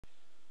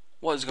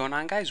What is going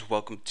on, guys?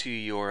 Welcome to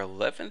your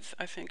 11th,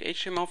 I think,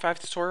 HTML5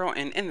 tutorial,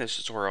 and in this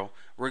tutorial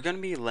we're going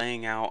to be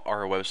laying out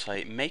our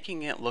website,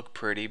 making it look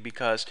pretty,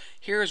 because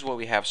here's what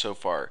we have so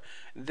far.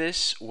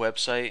 This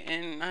website,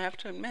 and I have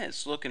to admit,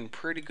 it's looking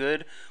pretty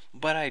good,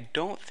 but I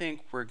don't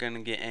think we're going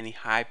to get any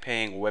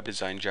high-paying web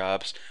design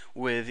jobs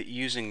with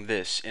using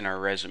this in our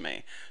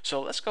resume. So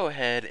let's go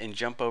ahead and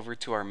jump over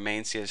to our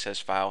main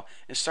CSS file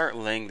and start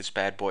laying this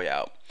bad boy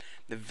out.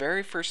 The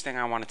very first thing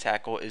I want to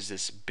tackle is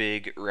this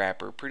big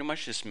wrapper, pretty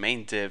much this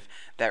main div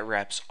that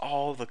wraps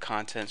all the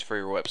contents for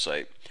your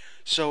website.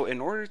 So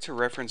in order to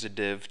reference a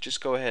div,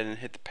 just go ahead and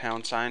hit the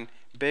pound sign,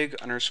 big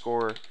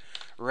underscore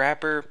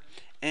wrapper,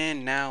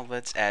 and now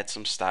let's add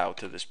some style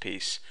to this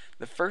piece.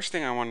 The first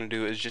thing I want to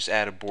do is just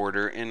add a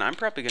border, and I'm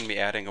probably going to be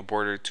adding a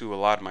border to a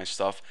lot of my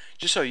stuff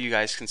just so you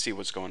guys can see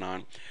what's going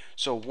on.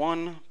 So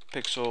 1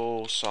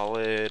 pixel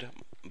solid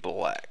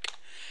black.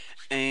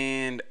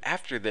 And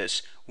after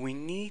this, we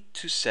need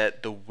to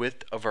set the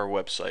width of our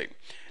website.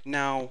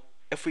 Now,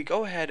 if we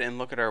go ahead and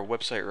look at our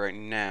website right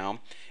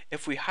now,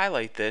 if we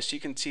highlight this, you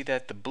can see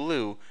that the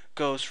blue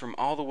goes from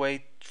all the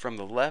way from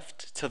the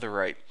left to the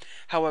right.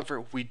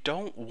 However, we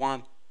don't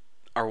want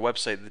our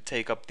website to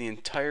take up the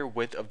entire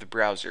width of the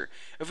browser.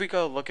 If we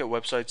go look at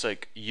websites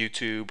like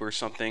YouTube or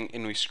something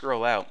and we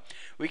scroll out,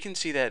 we can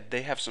see that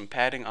they have some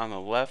padding on the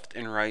left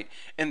and right,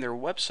 and their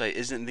website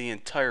isn't the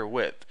entire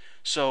width.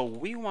 So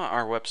we want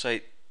our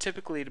website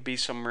typically to be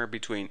somewhere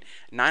between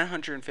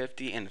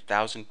 950 and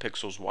 1000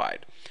 pixels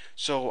wide.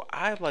 So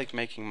I like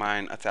making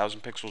mine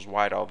 1000 pixels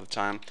wide all the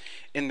time,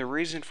 and the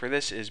reason for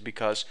this is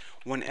because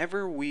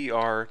whenever we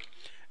are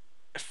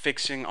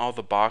fixing all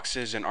the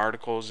boxes and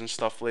articles and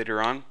stuff later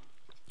on,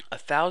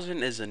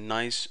 1000 is a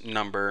nice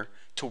number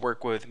to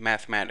work with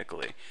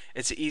mathematically.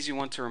 It's an easy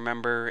one to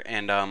remember,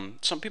 and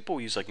some people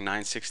use like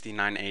 960,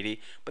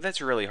 980, but that's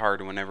really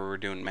hard whenever we're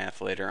doing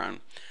math later on.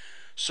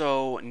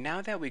 So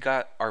now that we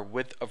got our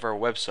width of our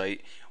website,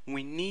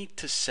 we need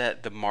to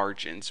set the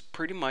margins.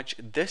 Pretty much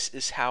this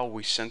is how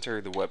we center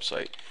the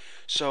website.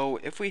 So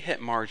if we hit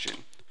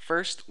margin,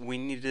 first we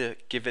need to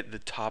give it the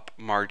top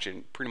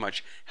margin. Pretty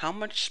much how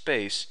much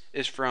space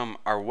is from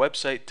our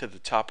website to the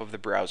top of the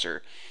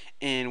browser.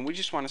 And we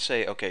just want to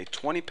say, okay,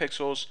 20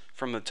 pixels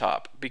from the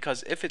top,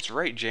 because if it's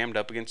right jammed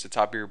up against the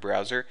top of your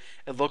browser,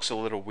 it looks a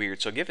little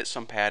weird. So give it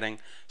some padding,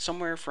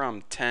 somewhere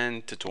from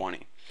 10 to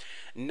 20.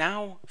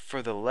 Now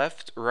for the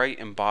left, right,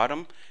 and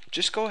bottom,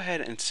 just go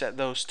ahead and set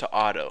those to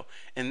auto.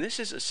 And this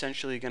is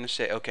essentially going to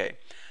say, okay,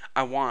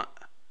 I want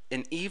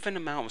an even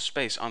amount of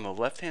space on the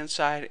left hand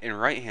side and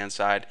right hand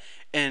side,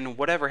 and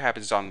whatever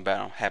happens on the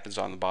bottom happens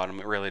on the bottom.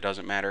 It really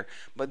doesn't matter.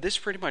 But this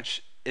pretty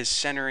much is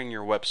centering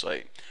your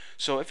website.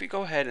 So if you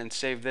go ahead and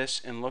save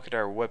this and look at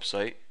our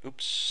website,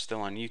 oops,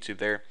 still on YouTube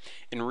there,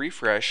 and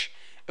refresh,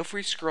 if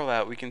we scroll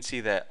out, we can see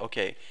that,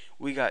 okay,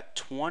 we got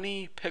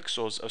 20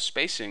 pixels of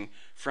spacing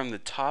from the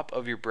top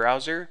of your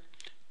browser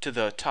to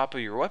the top of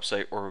your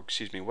website, or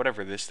excuse me,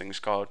 whatever this thing's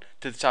called,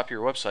 to the top of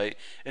your website,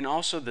 and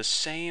also the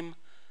same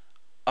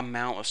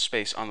amount of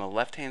space on the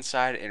left hand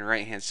side and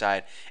right hand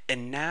side.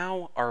 And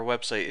now our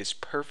website is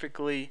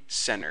perfectly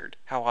centered.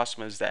 How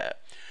awesome is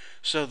that?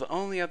 So the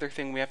only other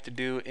thing we have to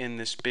do in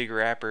this big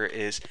wrapper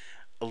is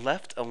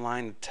left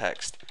align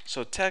text.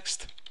 So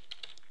text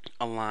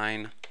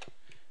align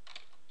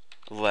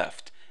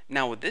left.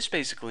 Now what this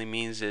basically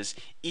means is,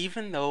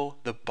 even though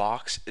the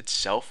box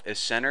itself is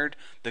centered,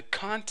 the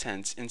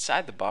contents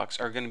inside the box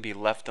are going to be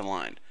left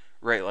aligned,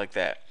 right like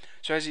that.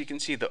 So as you can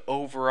see, the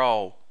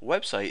overall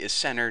website is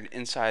centered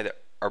inside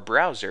our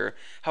browser.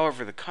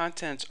 However, the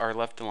contents are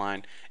left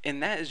aligned,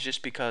 and that is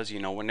just because,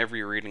 you know, whenever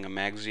you're reading a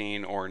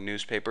magazine or a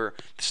newspaper,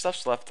 the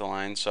stuff's left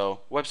aligned,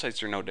 so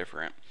websites are no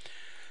different.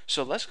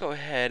 So let's go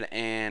ahead,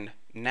 and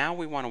now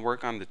we want to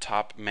work on the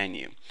top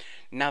menu.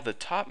 Now the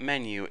top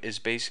menu is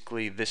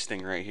basically this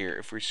thing right here.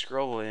 If we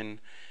scroll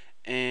in,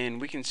 and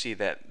we can see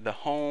that the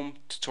home,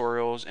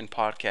 tutorials, and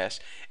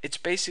podcasts, it's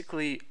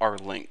basically our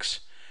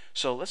links.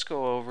 So let's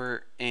go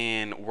over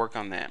and work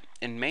on that.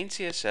 In main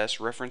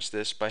CSS, reference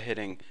this by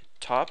hitting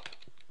top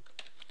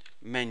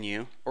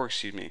menu, or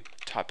excuse me,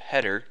 top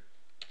header,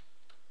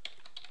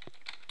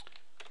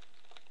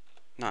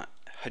 not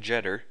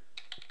header,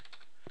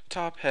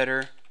 top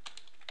header.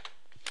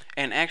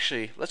 And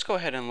actually, let's go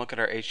ahead and look at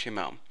our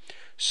HTML.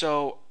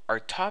 So our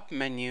top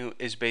menu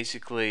is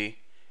basically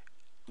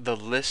the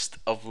list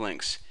of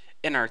links,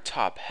 and our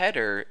top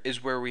header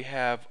is where we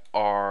have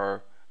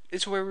our,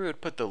 it's where we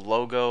would put the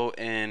logo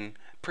and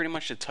pretty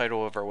much the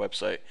title of our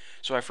website.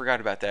 So I forgot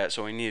about that,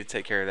 so we need to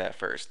take care of that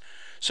first.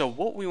 So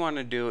what we want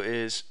to do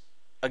is,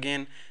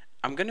 again,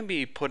 I'm going to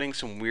be putting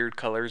some weird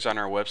colors on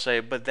our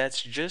website, but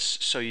that's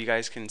just so you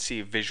guys can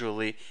see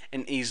visually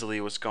and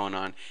easily what's going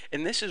on.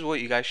 And this is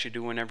what you guys should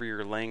do whenever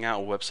you're laying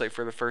out a website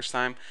for the first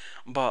time.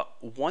 But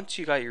once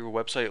you got your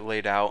website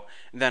laid out,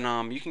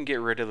 then you can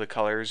get rid of the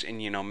colors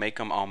and, you know, make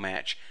them all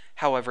match.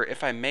 However,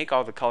 if I make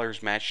all the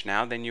colors match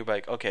now, then you'll be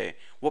like, okay,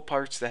 what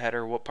part's the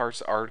header, what part's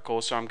the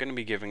article? So I'm going to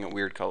be giving it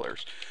weird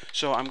colors.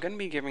 So I'm going to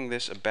be giving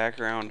this a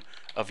background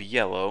of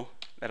yellow.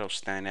 That'll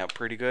stand out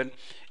pretty good.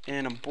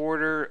 and a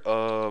border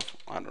of,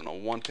 I don't know,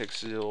 1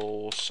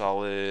 pixel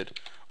solid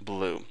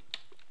blue.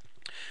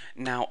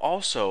 Now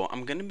also,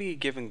 I'm going to be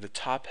giving the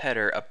top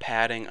header a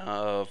padding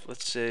of,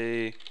 let's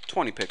say,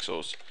 20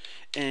 pixels.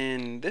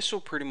 And this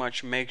will pretty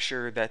much make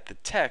sure that the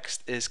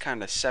text is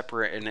kind of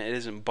separate and it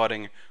isn't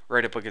butting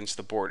right up against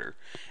the border.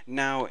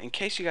 Now, in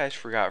case you guys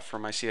forgot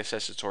from my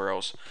CSS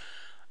tutorials,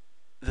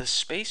 the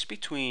space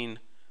between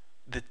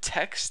the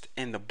text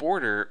and the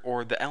border,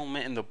 or the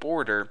element in the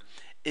border,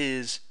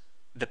 is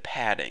the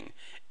padding,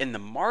 and the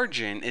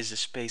margin is the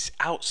space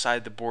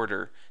outside the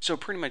border. So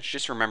pretty much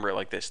just remember it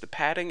like this: the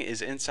padding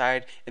is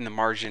inside and the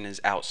margin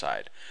is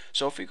outside.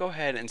 So if we go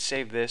ahead and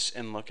save this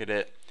and look at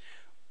it,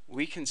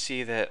 we can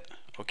see that,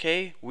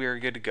 okay, we are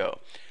good to go.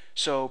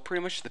 So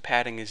pretty much the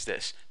padding is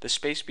this: the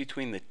space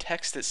between the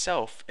text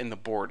itself and the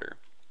border.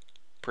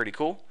 Pretty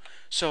cool.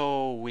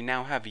 So we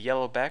now have a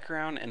yellow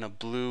background and a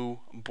blue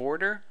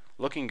border.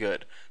 Looking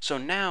good. So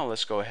now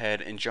let's go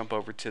ahead and jump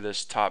over to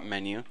this top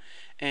menu,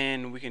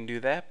 and we can do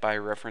that by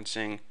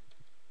referencing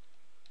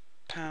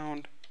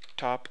pound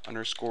top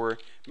underscore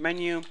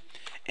menu.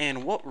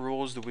 And what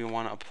rules do we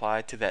want to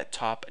apply to that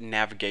top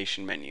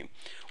navigation menu?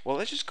 Well,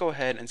 let's just go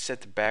ahead and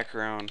set the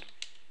background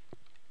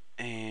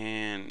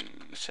and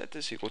set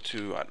this equal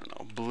to, I don't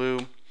know,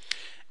 blue.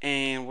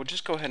 And we'll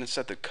just go ahead and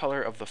set the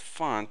color of the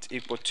font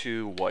equal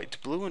to white.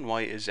 Blue and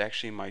white is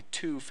actually my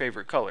two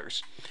favorite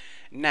colors.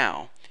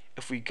 Now,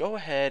 if we go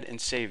ahead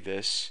and save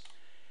this,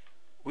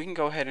 we can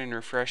go ahead and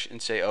refresh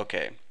and say,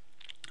 okay,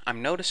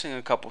 I'm noticing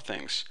a couple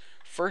things.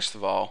 First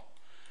of all,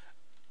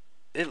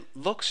 it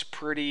looks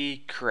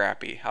pretty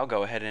crappy. I'll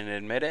go ahead and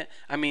admit it.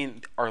 I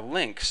mean, our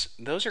links,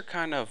 those are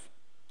kind of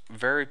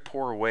very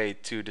poor way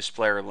to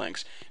display our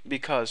links,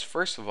 because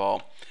first of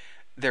all,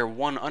 they're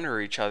one under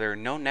each other,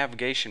 no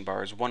navigation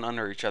bars, one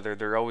under each other.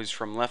 They're always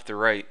from left to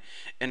right.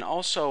 And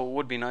also, it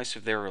would be nice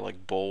if they were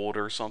like bold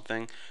or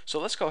something. So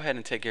let's go ahead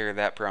and take care of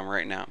that problem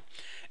right now.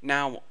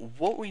 Now,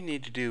 what we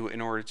need to do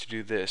in order to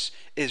do this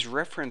is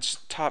reference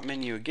top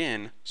menu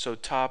again, so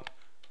top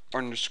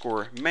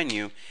underscore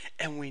menu,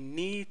 and we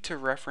need to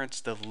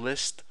reference the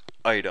list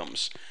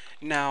items.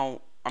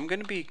 Now, I'm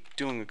going to be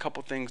doing a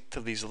couple things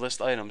to these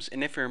list items,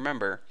 and if you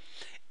remember,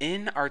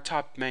 in our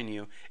top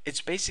menu, it's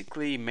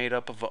basically made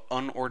up of an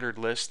unordered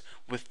list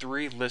with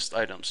 3 list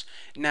items.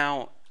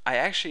 Now, I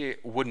actually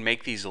would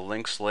make these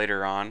links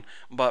later on,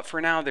 but for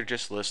now they're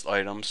just list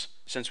items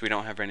since we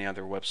don't have any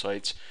other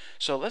websites.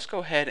 So let's go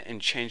ahead and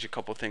change a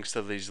couple things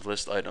to these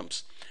list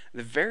items.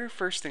 The very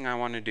first thing I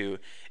want to do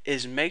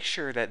is make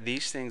sure that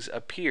these things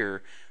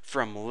appear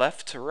from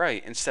left to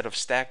right instead of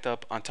stacked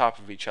up on top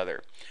of each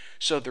other.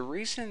 So the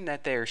reason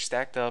that they are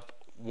stacked up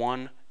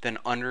one then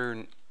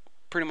under,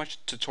 pretty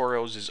much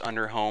tutorials is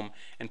under home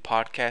and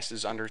podcast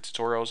is under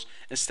tutorials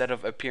instead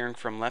of appearing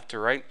from left to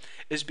right,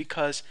 is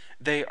because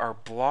they are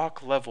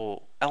block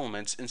level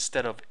elements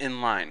instead of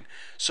inline.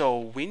 So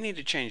we need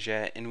to change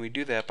that, and we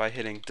do that by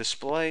hitting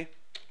display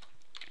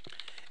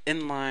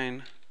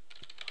inline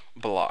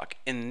block,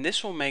 and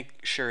this will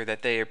make sure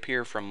that they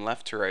appear from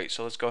left to right.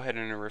 So let's go ahead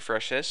and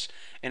refresh this,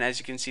 and as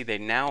you can see, they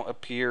now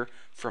appear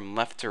from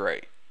left to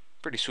right.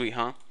 Pretty sweet,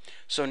 huh?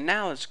 So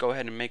now let's go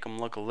ahead and make them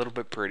look a little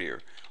bit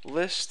prettier.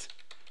 List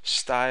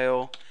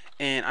style,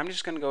 and I'm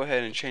just going to go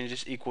ahead and change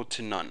this equal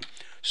to none.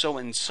 So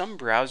in some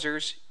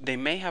browsers, they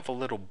may have a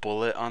little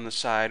bullet on the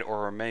side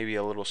or maybe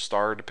a little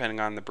star depending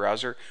on the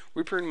browser.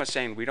 We're pretty much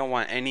saying we don't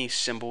want any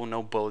symbol,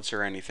 no bullets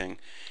or anything.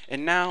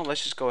 And now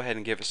let's just go ahead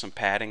and give it some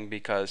padding,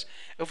 because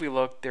if we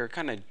look, they're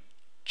kind of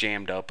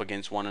jammed up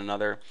against one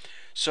another.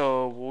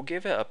 So we'll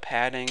give it a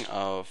padding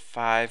of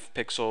 5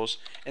 pixels,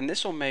 and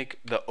this will make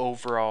the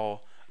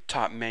overall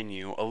top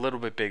menu a little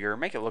bit bigger,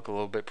 make it look a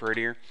little bit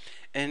prettier.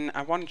 And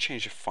I want to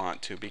change the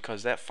font too,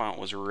 because that font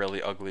was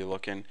really ugly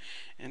looking.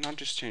 And I'll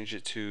just change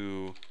it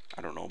to,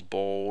 I don't know,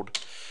 bold.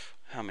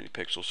 How many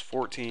pixels?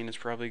 14 is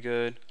probably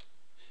good.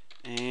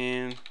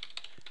 And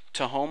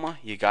Tahoma,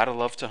 you gotta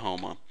love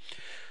Tahoma.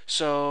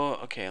 So,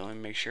 okay, let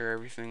me make sure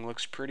everything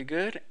looks pretty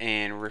good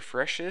and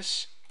refresh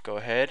this. Go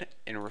ahead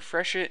and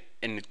refresh it,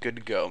 and it's good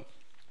to go.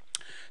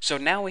 So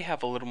now we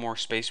have a little more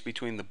space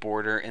between the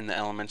border and the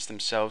elements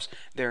themselves.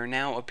 They're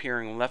now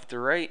appearing left to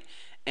right,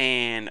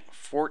 and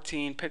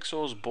 14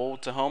 pixels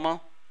bold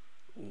Tahoma.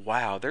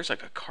 Wow, there's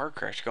like a car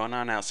crash going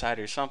on outside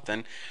or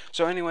something.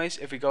 So anyways,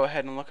 if we go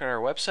ahead and look at our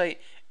website,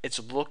 it's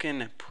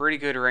looking pretty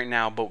good right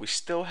now, but we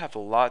still have a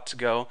lot to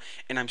go,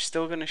 and I'm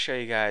still going to show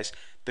you guys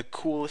the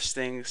coolest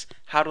things,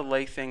 how to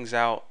lay things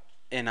out,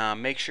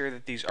 and make sure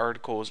that these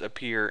articles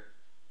appear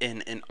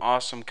in an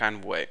awesome kind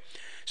of way.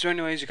 So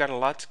anyways, you got a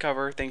lot to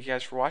cover. Thank you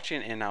guys for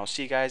watching, and I'll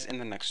see you guys in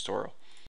the next tutorial.